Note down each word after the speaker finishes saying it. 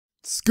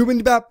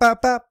Scoobity bap bap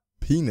bap.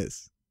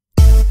 Penis.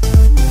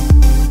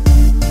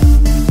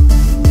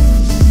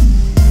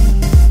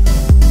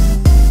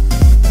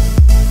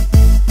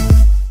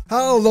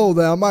 Hello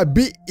there, my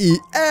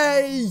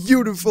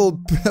beautiful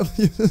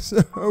Pebbles.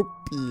 So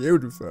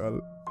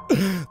beautiful.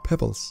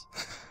 Pebbles.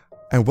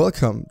 And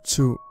welcome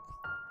to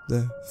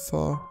the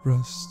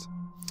forest.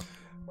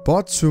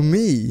 Brought to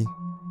me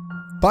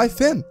by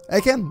Finn.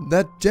 Again,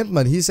 that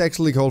gentleman. He's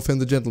actually called Finn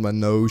The Djentleman.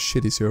 No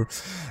shit, he's here.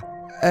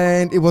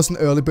 And it was an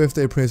early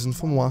birthday present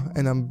for moi.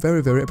 And I'm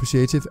very, very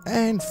appreciative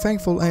and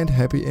thankful and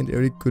happy and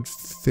very good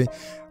thing.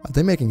 Are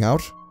they making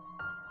out?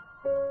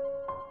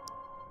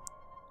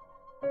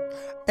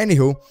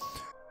 Anywho,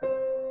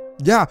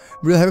 yeah,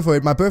 really happy for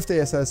it. My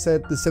birthday, as I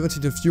said, the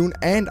 17th of June,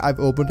 and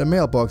I've opened a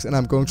mailbox, and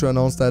I'm going to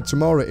announce that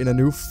tomorrow in a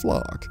new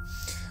vlog.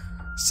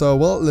 So,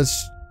 well,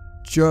 let's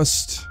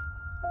just...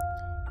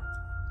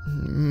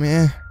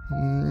 I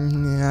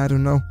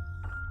don't know.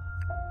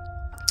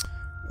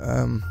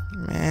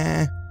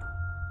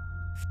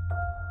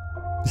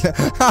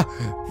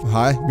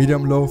 High,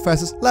 medium, low,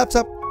 fastest,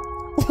 laptop.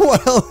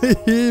 Well,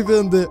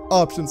 even the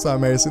options are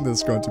amazing. This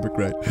is going to be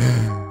great.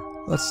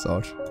 Let's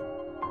start.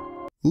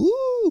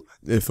 Ooh,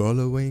 the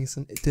following is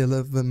an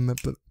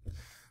deliverable.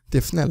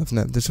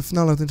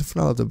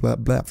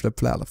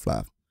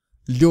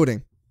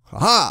 Loading.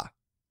 Haha!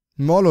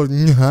 More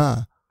loading.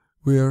 Ha!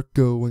 We are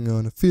going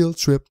on a field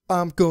trip.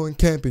 I'm going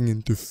camping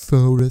in the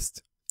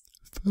forest.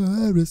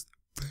 Forest.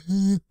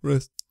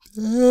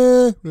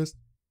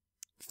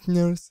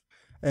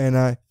 And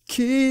I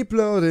keep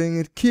loading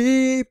it,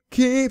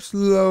 keeps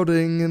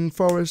loading in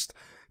forest.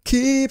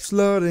 Keeps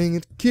loading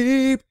it,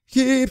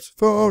 keeps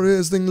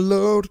foresting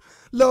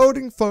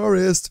loading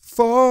forest,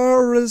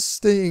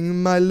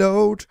 foresting my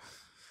load.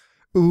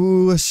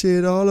 Ooh,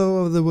 shit all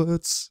over the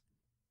woods.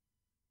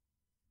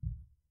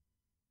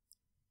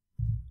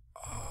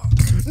 Oh.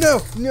 No,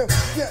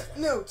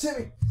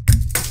 Timmy.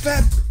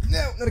 Bad.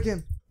 No, not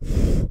again.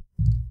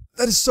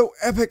 That is so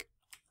epic.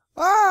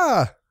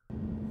 Ah!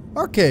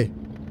 Okay.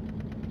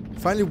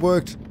 Finally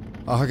worked.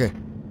 Oh, okay.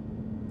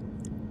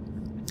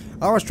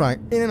 I was trying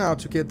in and out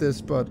to get this,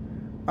 but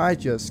I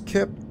just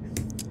kept...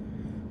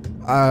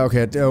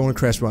 okay, I only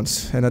crashed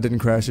once, and I didn't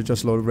crash, it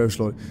just loaded very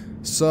slowly.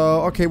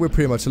 So, okay, we're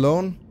pretty much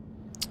alone.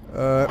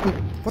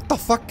 What the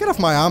fuck? Get off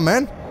my arm,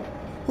 man!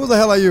 Who the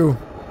hell are you?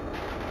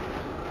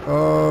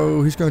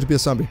 Oh, he's going to be a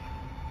zombie.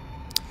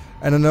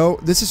 And I know,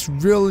 this is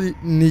really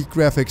neat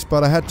graphics,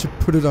 but I had to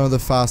put it on the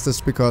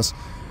fastest because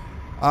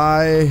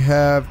I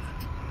have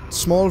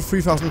small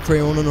 3000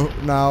 crayon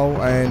now,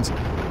 and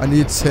I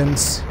need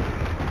 10s.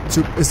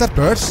 Is that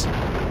birds?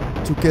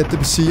 To get the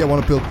PC I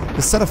want to build.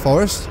 Is that a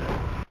forest?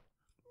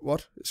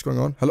 What is going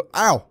on? Hello?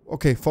 Ow!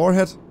 Okay,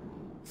 forehead.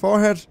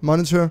 Forehead,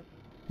 monitor,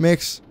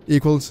 mix,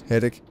 equals,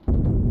 headache.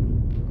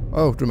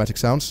 Oh, dramatic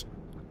sounds.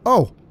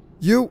 Oh,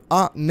 you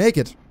are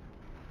naked.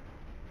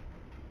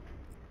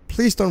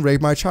 Please don't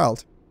rape my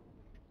child.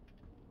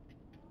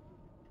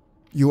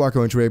 You are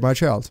going to rape my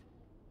child.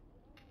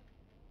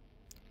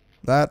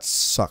 That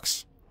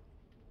sucks.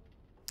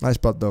 Nice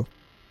butt though.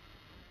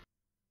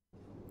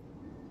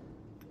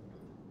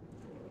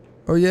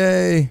 Oh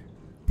yay!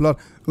 Blood.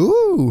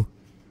 Ooh!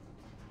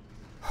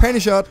 Penny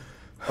shot!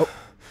 Oh.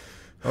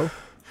 Oh.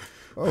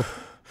 Oh.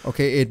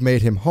 Okay, it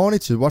made him horny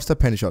to watch that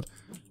penny shot.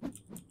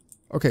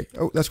 Okay,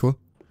 oh, that's cool.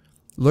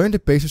 Learn the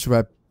basics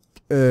survive.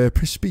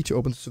 Press B to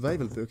open the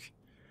survival book.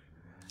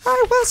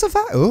 I will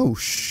survive! Oh,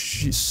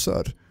 she's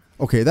sad.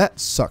 Okay, that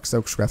sucks,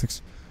 those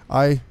graphics.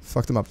 I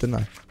fucked them up, didn't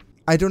I?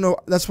 I don't know,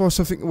 that's for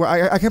something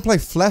where I can play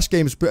Flash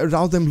games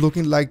without them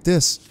looking like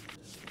this.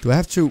 Do I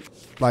have to,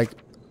 like...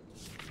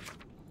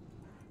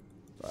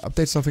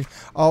 update something?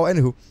 Oh,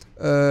 anywho.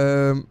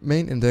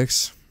 Main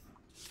index.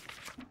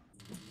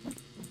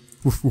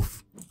 Woof,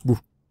 woof,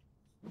 woof.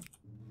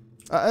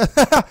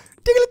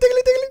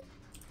 Tiggly.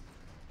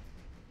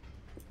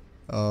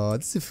 Oh,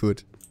 this is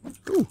food.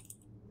 Ooh.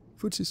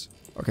 Foodsies.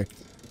 Okay,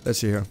 let's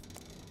see here.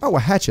 Oh, a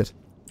hatchet.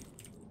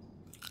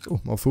 Oh,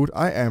 more food.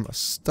 I am a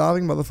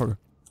starving motherfucker.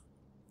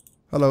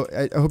 Hello,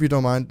 I hope you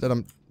don't mind that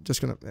I'm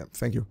just gonna... Yeah,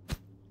 thank you.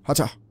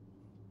 Hacha.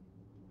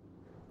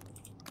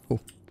 Oh.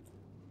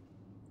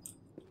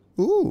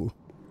 Ooh.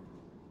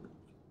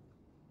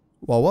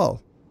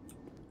 Well.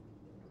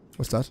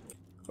 What's that?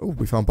 Oh,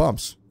 we found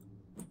bombs.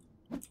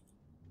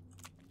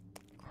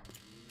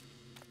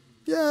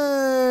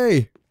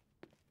 Yay!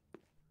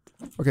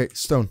 Okay,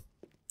 stone.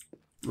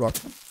 Rock.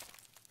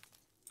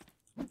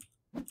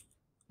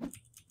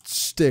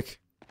 Stick.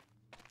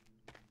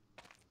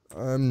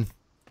 I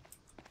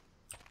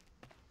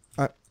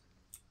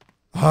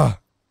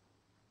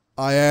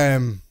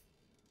am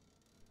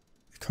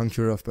the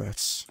conqueror of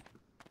birds.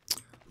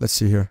 Let's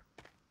see here.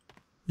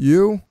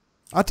 You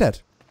are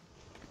dead.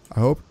 I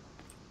hope.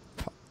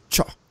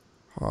 Chop.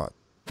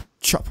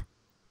 Chop.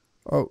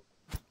 Oh.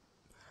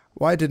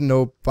 Why didn't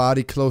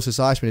nobody close his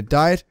eyes when he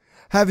died?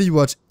 Have you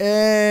watched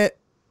Have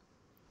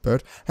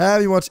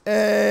you watched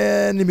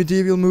any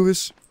medieval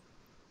movies?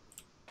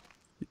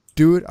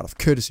 Do it out of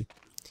courtesy.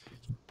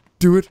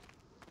 Do it.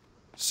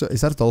 So,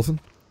 is that a dolphin?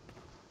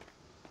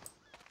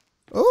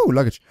 Oh,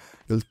 luggage.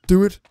 You'll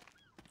do it.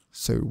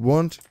 So you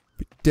won't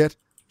be dead.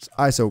 With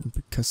eyes open.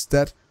 Because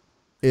that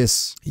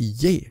is...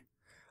 Yeah.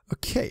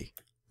 Okay.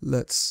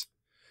 Let's...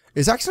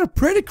 It's actually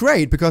pretty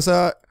great because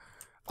I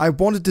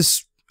wanted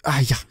this...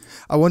 yeah.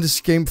 I wanted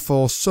this game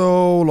for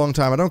so long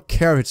time. I don't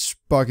care if it's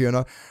buggy or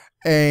not.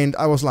 And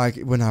I was like,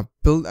 when I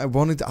built, I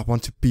want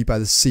to be by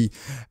the sea.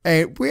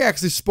 And we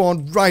actually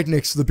spawned right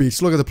next to the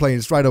beach. Look at the plane,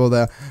 it's right over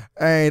there.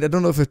 And I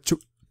don't know if it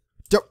took...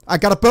 I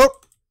got a boat!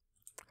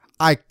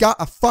 I got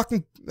a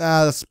fucking...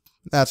 that's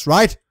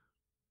right.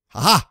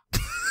 Haha!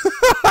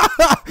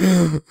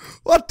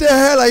 What the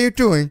hell are you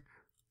doing?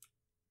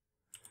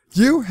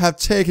 You have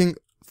taken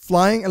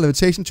flying and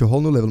levitation to a whole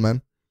new level,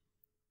 man.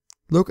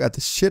 Look at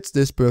the shits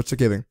these birds are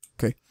giving.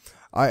 Okay.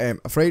 I am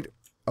afraid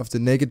of the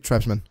naked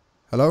tribesman.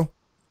 Hello?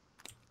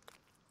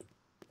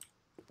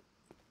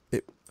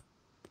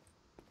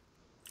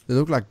 They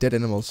look like dead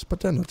animals,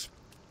 but they're not.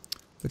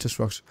 They're just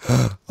rocks.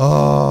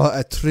 Oh,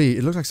 a tree.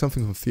 It looks like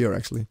something from Fear,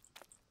 actually.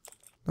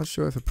 Not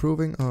sure if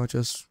approving or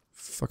just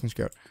fucking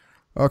scared.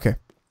 Okay.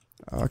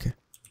 Okay.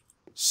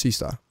 Sea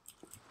Star.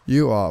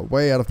 You are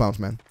way out of bounds,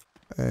 man.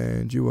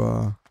 And you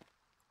are...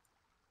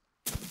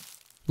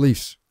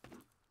 Leaves.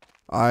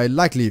 I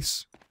like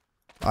leaves.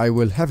 I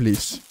will have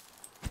leaves.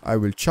 I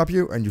will chop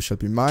you and you shall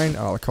be mine and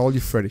I'll call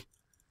you Freddy.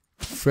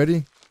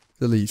 Freddy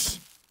the Leaves.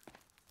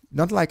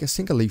 Not like a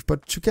single leaf,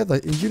 but together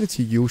in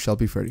unity you shall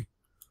be Freddy.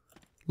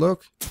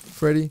 Look,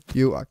 Freddy,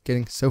 you are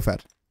getting so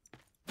fat.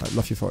 I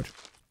love you for it.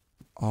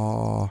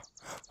 Oh.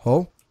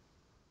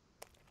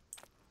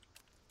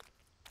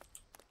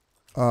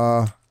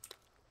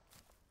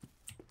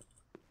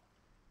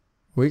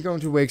 We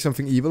going to wake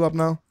something evil up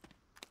now?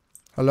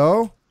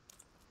 Hello?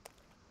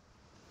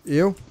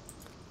 Ew.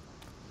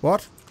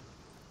 What?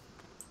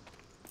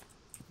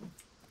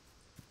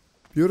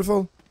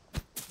 Beautiful.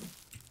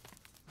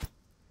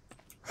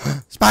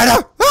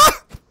 Spider!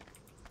 Ah!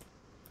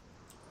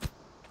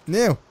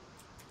 No.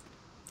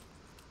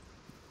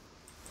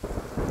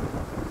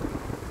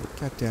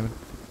 God damn it.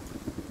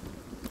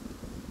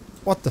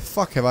 What the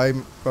fuck have I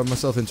got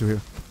myself into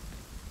here?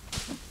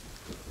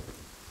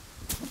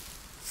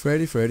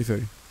 Freddy.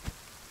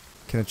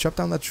 Can I chop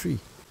down that tree?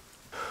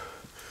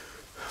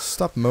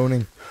 Stop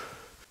moaning.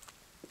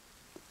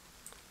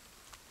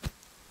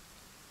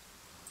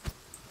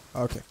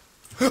 Okay.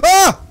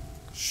 Ah!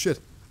 Shit.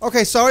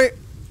 Okay, sorry.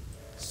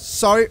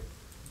 Sorry.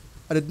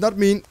 I did not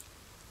mean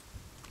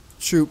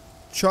to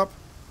chop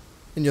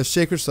in your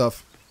sacred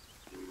stuff.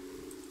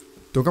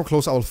 Don't come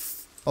close, I'll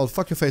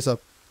fuck your face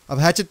up. I've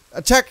hatchet.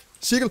 Attack!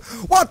 Seagull!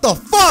 What the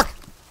fuck?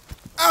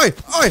 Oi!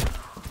 Oi!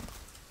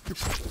 You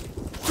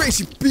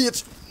crazy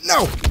bitch!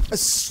 No! I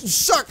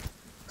suck!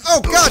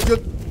 Oh god, you're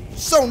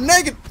so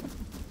naked!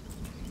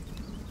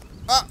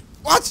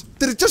 What?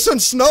 Did it just turn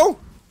snow?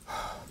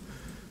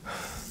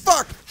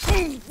 Fuck!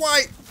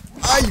 Why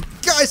are you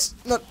guys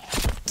not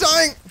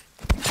dying?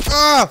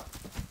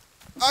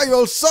 You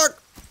all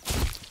suck!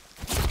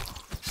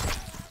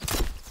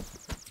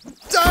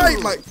 Die!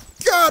 My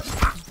god!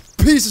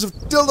 Pieces of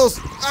dildos!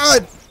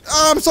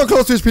 I'm so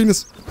close to his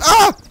penis!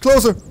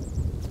 Closer!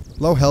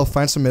 Low health,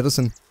 find some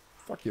medicine.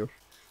 Fuck you.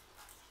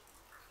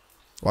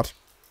 What?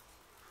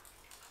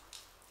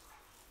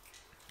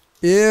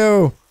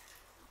 Ew!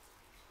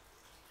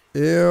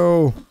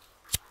 Ew!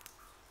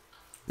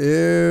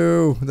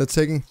 Ew! They're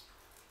taking...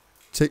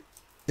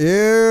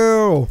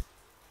 Ew!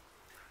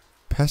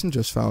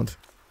 Passengers found.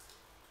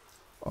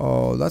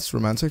 Oh, that's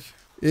romantic.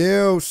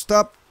 Ew!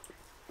 Stop!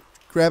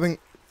 Grabbing...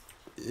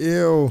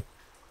 Ew!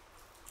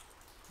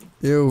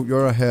 Ew,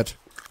 you're a head.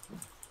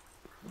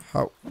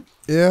 How?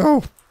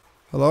 Ew!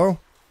 Hello?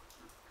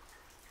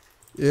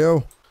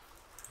 Ew!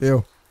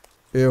 Ew!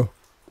 Ew!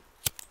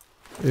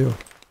 Ew!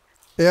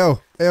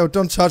 Ew! Ew!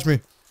 Don't touch me!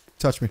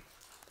 Touch me!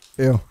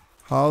 Ew!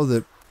 How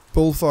the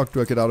bullfuck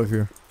do I get out of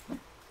here?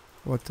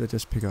 What did I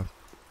just pick up?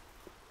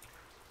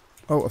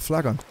 Oh, a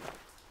flagon.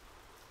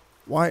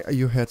 Why are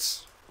you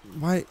heads?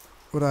 Why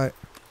would I...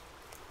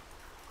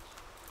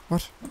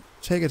 What?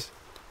 Take it.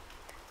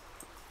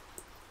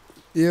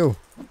 Ew.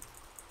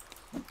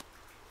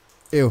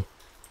 Ew.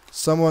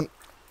 Someone...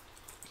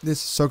 This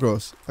is so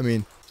gross. I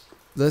mean,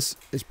 this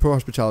is poor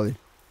hospitality.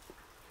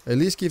 At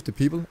least give the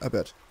people a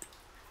bed.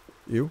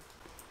 Ew.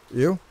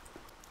 Ew.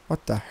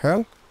 What the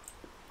hell?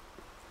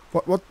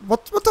 What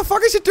the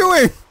fuck is he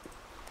doing?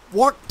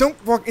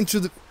 Don't walk into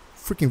the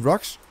freaking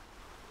rocks.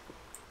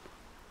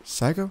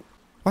 Psycho?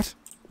 What?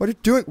 What are you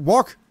doing?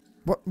 Walk!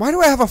 Why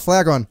do I have a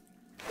flag on?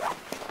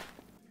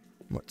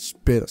 What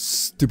spit a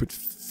stupid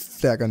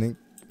flag on ain't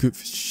good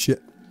for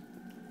shit.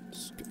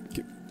 Just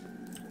get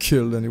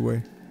killed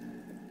anyway.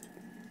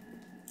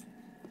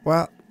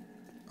 Well,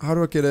 how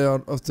do I get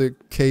out of the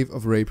cave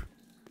of rape?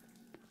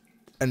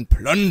 And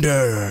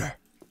plunder!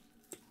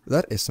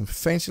 That is some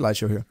fancy light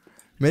show here.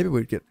 Maybe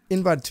we'll get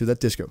invited to that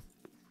disco.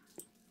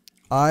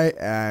 I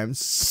am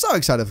so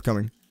excited for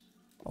coming.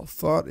 I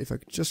thought if I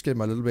could just get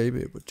my little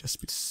baby, it would just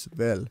be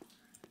swell.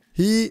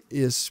 He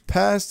is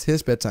past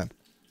his bedtime.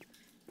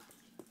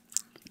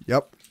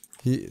 Yup.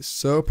 He is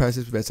so past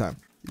his bedtime.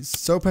 It's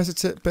so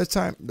past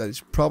bedtime that it's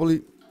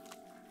probably...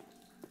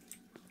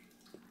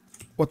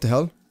 What the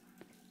hell?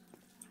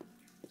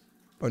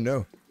 Oh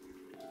no.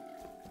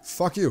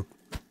 Fuck you.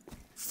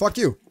 Fuck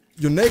you.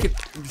 You're naked.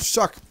 You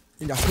suck.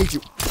 And I hate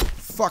you.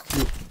 Fuck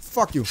you.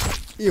 Fuck you.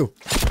 Ew.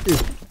 Ew.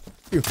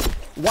 Ew.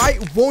 Why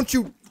won't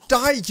you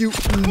die, you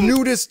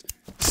nudist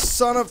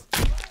son of...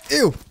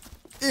 Ew.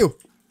 Ew.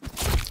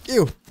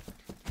 Ew.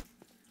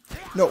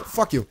 No,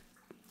 fuck you.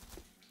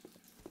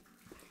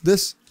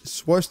 This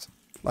is worst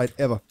light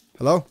ever.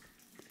 Hello?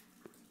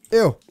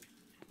 Ew.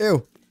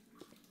 Ew.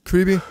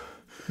 Creepy.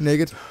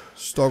 Naked.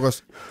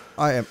 Stalkers.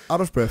 I am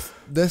out of breath.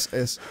 This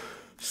is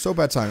so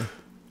bad timing.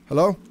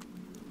 Hello?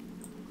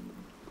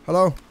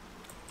 Hello?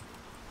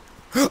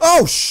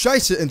 Oh,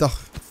 scheiße in the...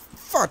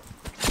 Fuck.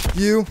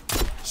 You.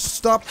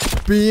 Stop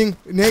being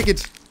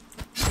naked.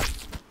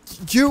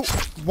 You.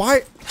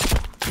 Why?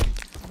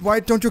 Why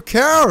don't you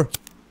care?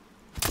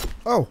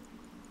 Oh.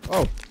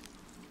 Oh.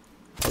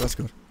 Oh, that's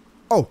good.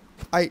 Oh,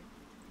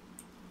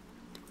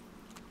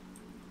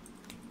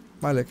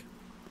 My leg.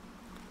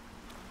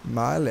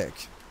 My leg.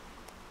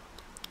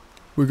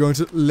 We're going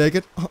to leg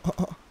it.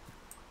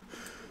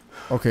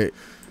 Okay.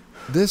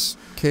 This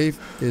cave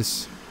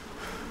is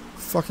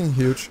fucking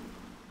huge.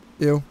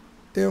 Ew.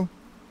 Ew.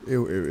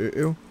 Ew, ew, ew,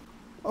 ew.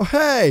 Oh,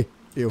 hey!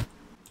 Ew.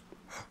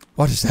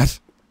 What is that?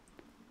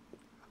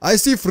 I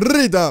see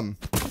freedom!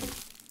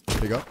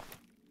 Pick up.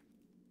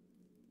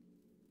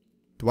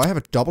 Do I have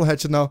a double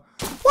headshot now?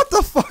 What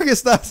the fuck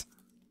is that?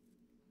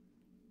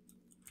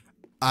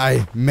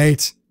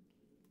 Mate.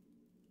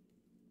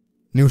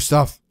 New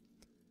stuff.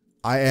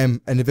 I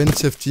am an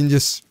inventive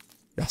genius.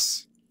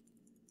 Yes.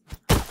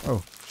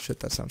 Oh, shit,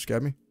 that sound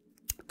scared me.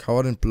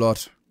 Covered in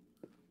blood.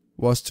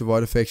 Was to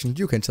avoid affection.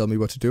 You can tell me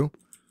what to do.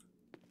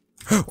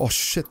 Oh,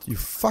 shit, you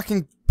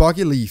fucking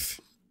buggy leaf.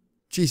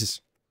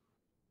 Jesus.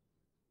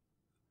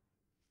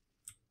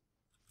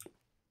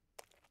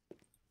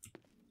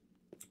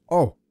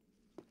 Oh.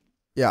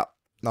 Yeah.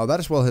 Now that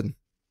is well hidden.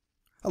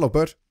 Hello,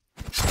 bird.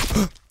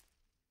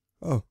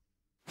 Oh.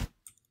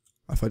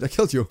 I thought I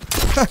killed you.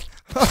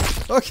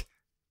 Okay.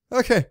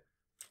 Okay.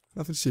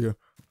 Nothing to see here.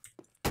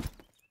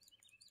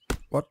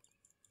 What?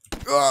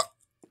 Oh,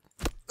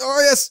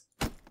 yes!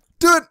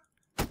 Do it!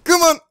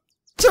 Come on!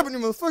 Jump on, you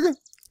motherfucker!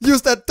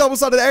 Use that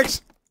double-sided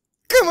axe!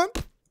 Come on!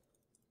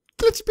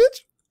 Glitchy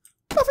bitch!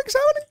 Nothing's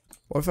happening!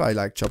 What if I,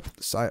 like, chop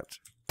the side?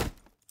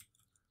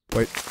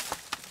 Wait.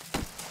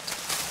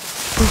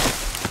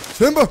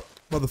 Timber!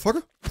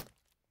 Motherfucker!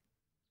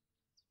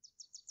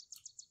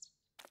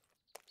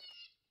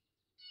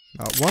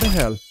 Now, what the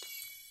hell?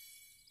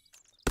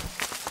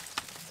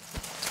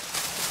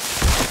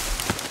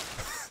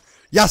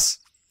 Yes!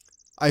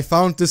 I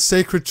found the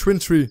sacred twin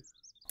tree.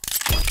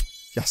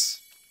 Yes.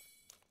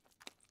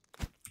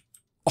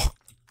 Oh.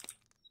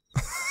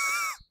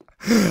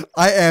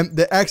 I am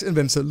the axe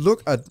inventor.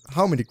 Look at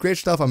how many great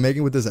stuff I'm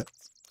making with this axe.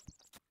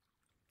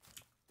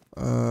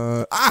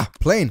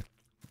 Plane.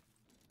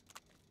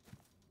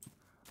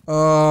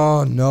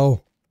 Oh,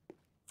 no.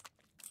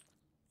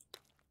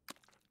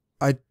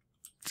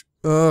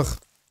 Ugh.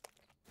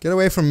 Get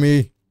away from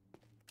me.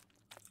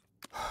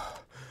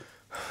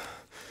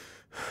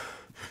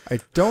 I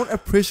don't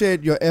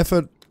appreciate your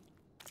effort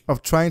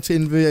of trying to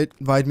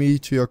invite me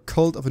to your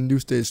cult of a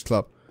Nudists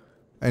club.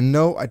 I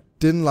know I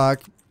didn't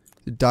like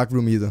the dark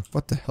room either.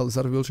 What the hell is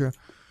that, a wheelchair?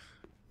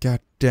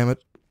 God damn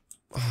it.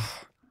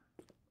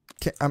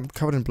 Okay, I'm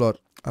covered in blood.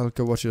 I'll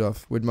go wash it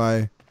off with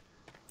my...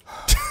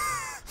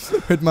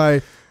 with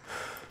my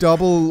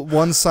double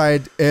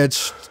one-side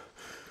edged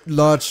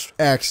large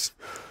axe.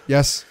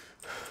 Yes.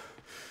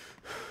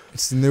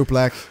 It's the new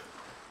black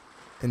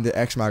in the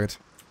axe market.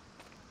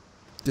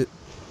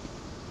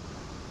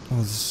 Oh,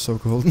 this is so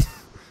cold.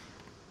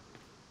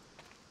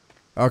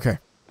 Okay.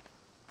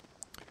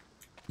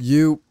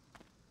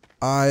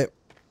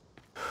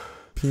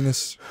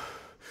 Penis.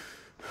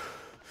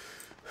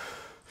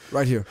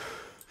 Right here.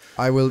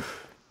 I will...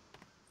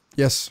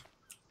 Yes.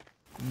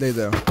 Lay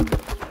there.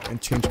 And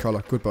change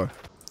color. Good boy.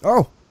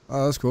 Oh!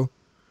 Oh, that's cool.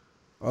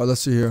 Oh, let's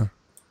see here.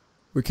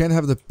 We can't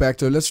have the back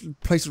door. Let's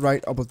place it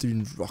right above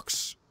the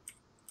rocks.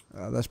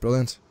 That's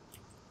brilliant.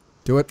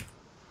 Do it.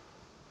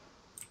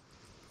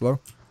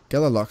 Hello?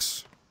 Gather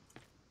locks.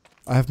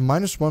 I have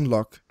 -1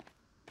 lock.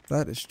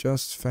 That is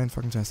just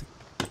fan-fucking-tastic.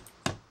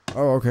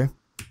 Oh, okay.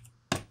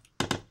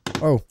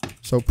 Oh,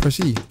 so press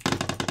E.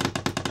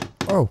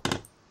 Oh.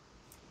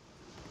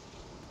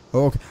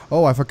 Oh, okay.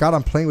 Oh, I forgot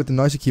I'm playing with the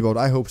noisy keyboard.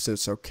 I hope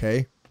it's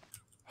okay.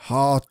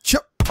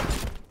 Ha-chip!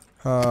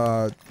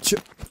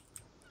 Ha-chip!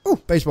 Oh,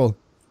 baseball.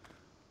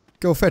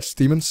 Go fetch,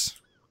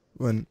 demons.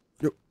 When...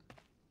 Yo.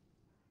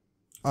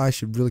 I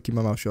should really keep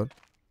my mouth shut.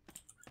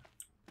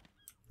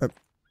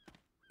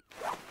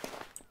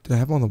 Did I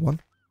have more than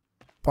one?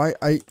 Why,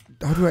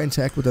 how do I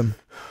interact with them?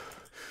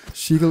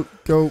 Seagull,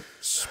 go,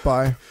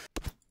 spy.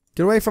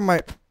 Get away from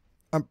my...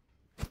 I'm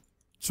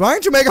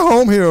trying to make a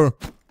home here!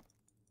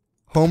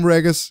 Home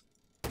wreckers.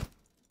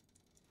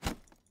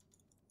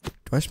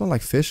 Do I smell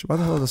like fish? Why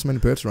the hell are there so many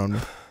birds around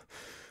me?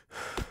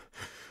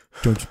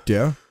 Don't you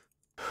dare.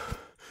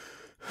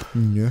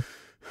 Yeah.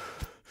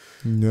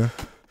 Yeah.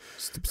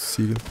 Stupid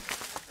seagull.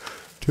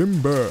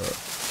 Timber.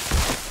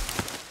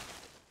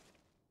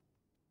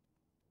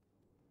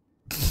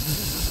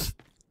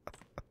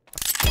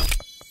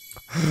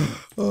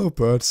 Oh,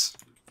 birds.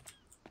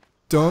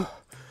 Don't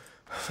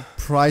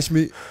surprise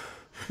me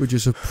with your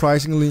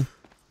surprisingly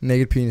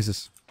naked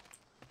penises.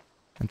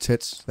 And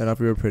tits. They're not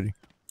real pretty.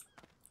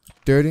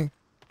 Dirty.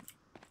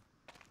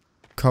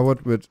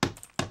 Covered with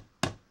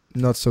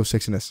not so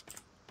sexiness.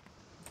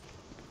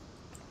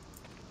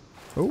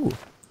 Oh.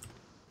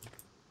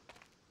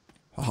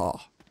 Haha.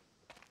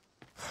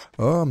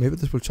 Oh, maybe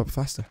this will chop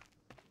faster.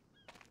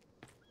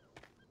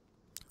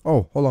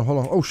 Oh, hold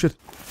on. Oh shit.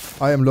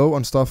 I am low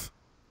on stuff.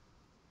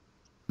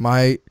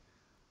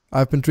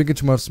 I've been drinking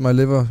too much. My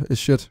liver is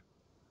shit.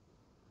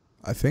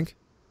 I think.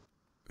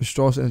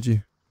 Restores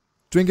energy.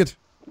 Drink it.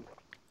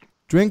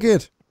 Drink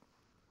it.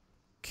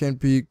 Can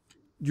be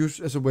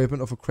used as a weapon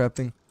of a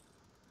crafting.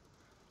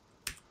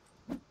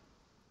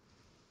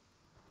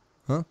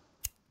 Huh?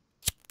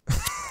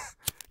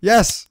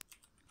 Yes!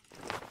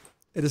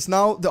 It is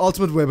now the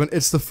ultimate weapon.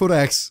 It's the foot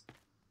axe.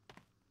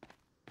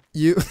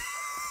 You...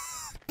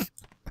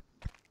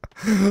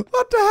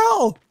 What the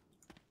hell?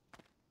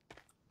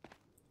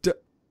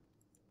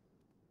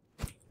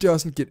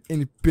 Doesn't get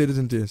any better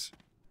than this.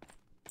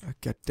 Oh,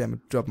 God damn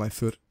it, drop my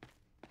foot.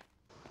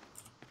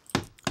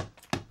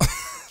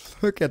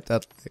 Look at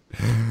that.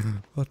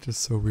 What is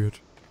so weird?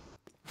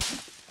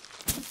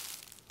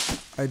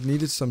 I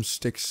needed some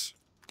sticks.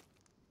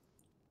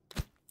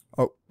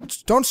 Oh,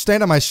 don't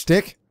stand on my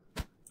stick.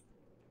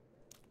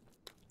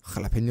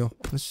 Jalapeno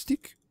on a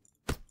stick.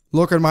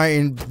 Look at my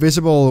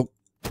invisible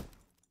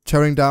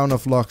tearing down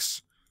of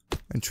logs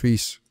and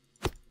trees.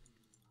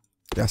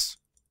 Yes.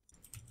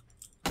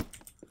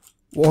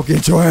 Walk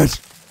into it.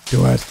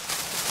 Do it.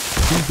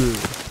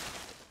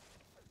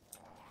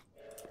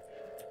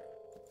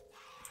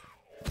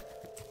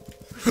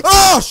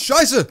 Ah,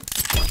 Scheiße!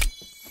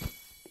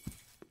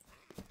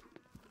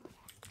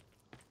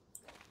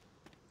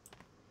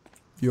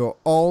 You're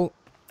all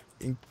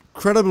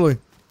incredibly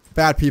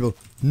bad people.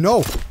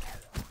 No!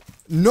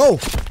 No!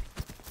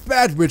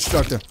 Bad witch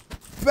doctor.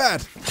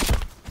 Bad!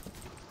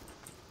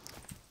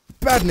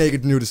 Bad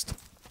naked nudist.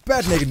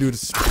 Bad naked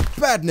nudist.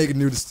 Bad naked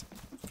nudist.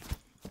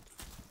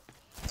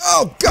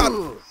 Oh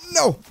God!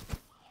 No!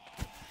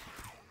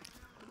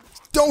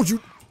 Don't you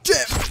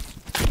dare!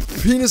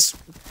 Penis!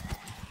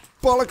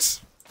 Bollocks!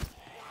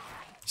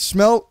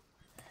 Smell!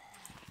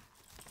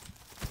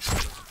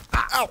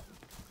 Ow!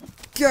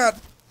 God!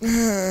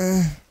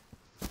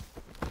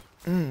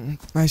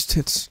 Nice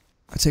tits.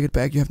 I take it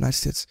back, you have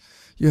nice tits.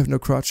 You have no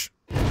crotch.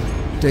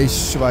 They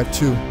survived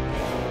too.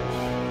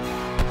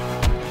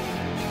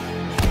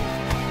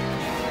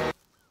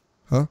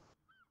 Huh?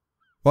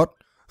 What?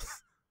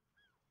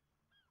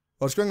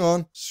 What's going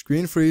on?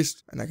 Screen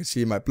freezed, and I can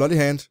see my bloody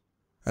hand,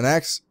 an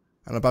axe,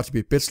 and I'm about to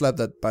be bitch slapped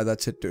by that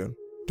tit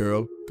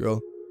girl.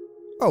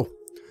 Oh.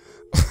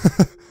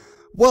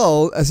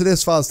 Well, as it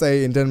is Father's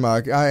Day in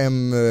Denmark, I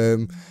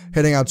am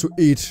heading out to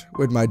eat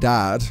with my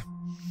dad.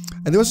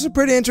 And this was a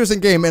pretty interesting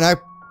game, and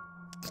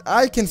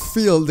I can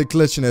feel the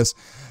glitchiness.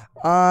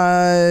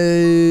 I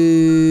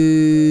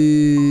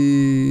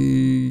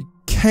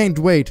can't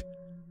wait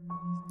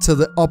till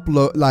the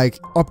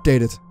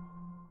updated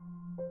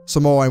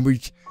some more, and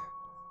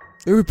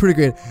it'll be pretty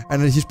great.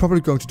 And he's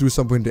probably going to do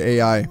something with the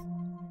AI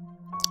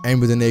and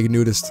with the naked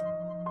nudist.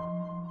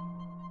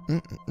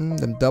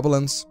 Them double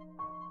ends.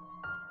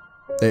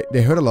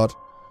 They hurt a lot.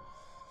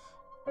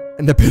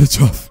 And they're pretty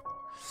tough.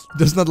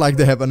 It's not like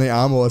they have any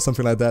armor or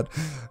something like that.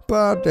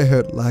 But they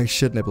hurt like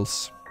shit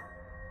nipples.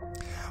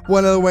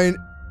 One other way,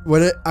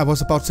 I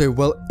was about to say,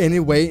 well,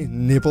 anyway,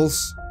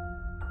 nipples.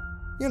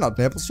 You're not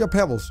nipples, you're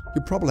Pebbles.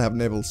 You probably have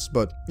nipples,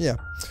 but yeah.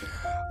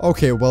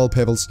 Okay, well,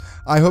 Pebbles,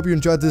 I hope you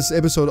enjoyed this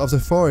episode of The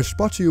Forest,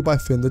 brought to you by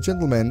Finn The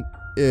Djentleman,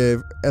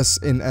 as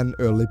in an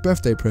early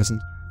birthday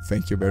present.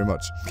 Thank you very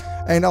much.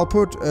 And I'll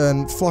put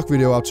a Flog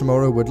video out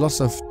tomorrow with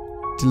lots of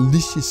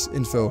delicious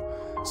info.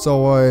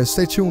 So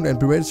stay tuned and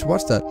be ready to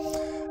watch that.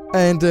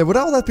 And with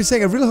all that being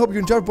said, I really hope you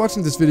enjoyed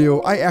watching this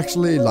video. I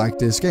actually like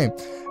this game.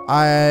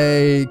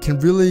 I can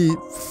really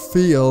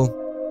feel...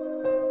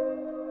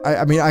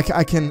 I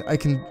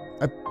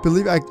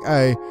believe I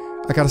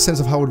got a sense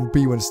of how it would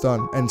be when it's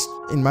done. And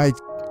in my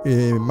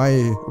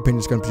opinion,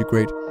 it's gonna be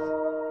great.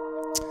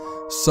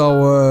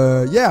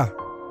 So, yeah.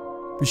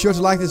 Be sure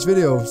to like this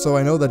video, so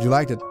I know that you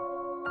liked it.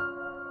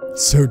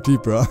 So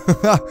deep, bro.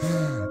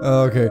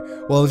 Okay.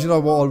 Well, you know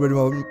what already...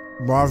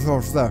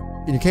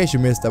 In case you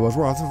missed, that was...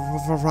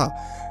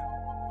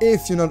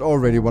 If you're not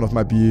already one of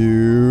my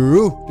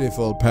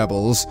beautiful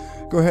Pebbles,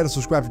 go ahead and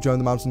subscribe to join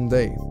the mountain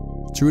today.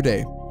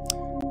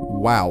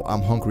 Wow,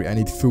 I'm hungry. I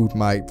need food.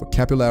 My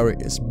vocabulary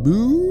is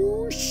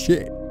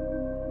bullshit.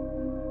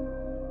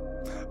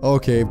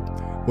 Okay.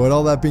 With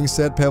all that being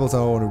said, Pebbles, I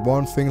have only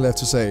one thing left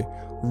to say.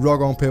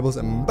 Rock on, Pebbles,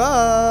 and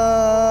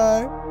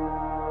bye!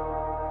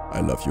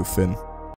 I love you, Finn.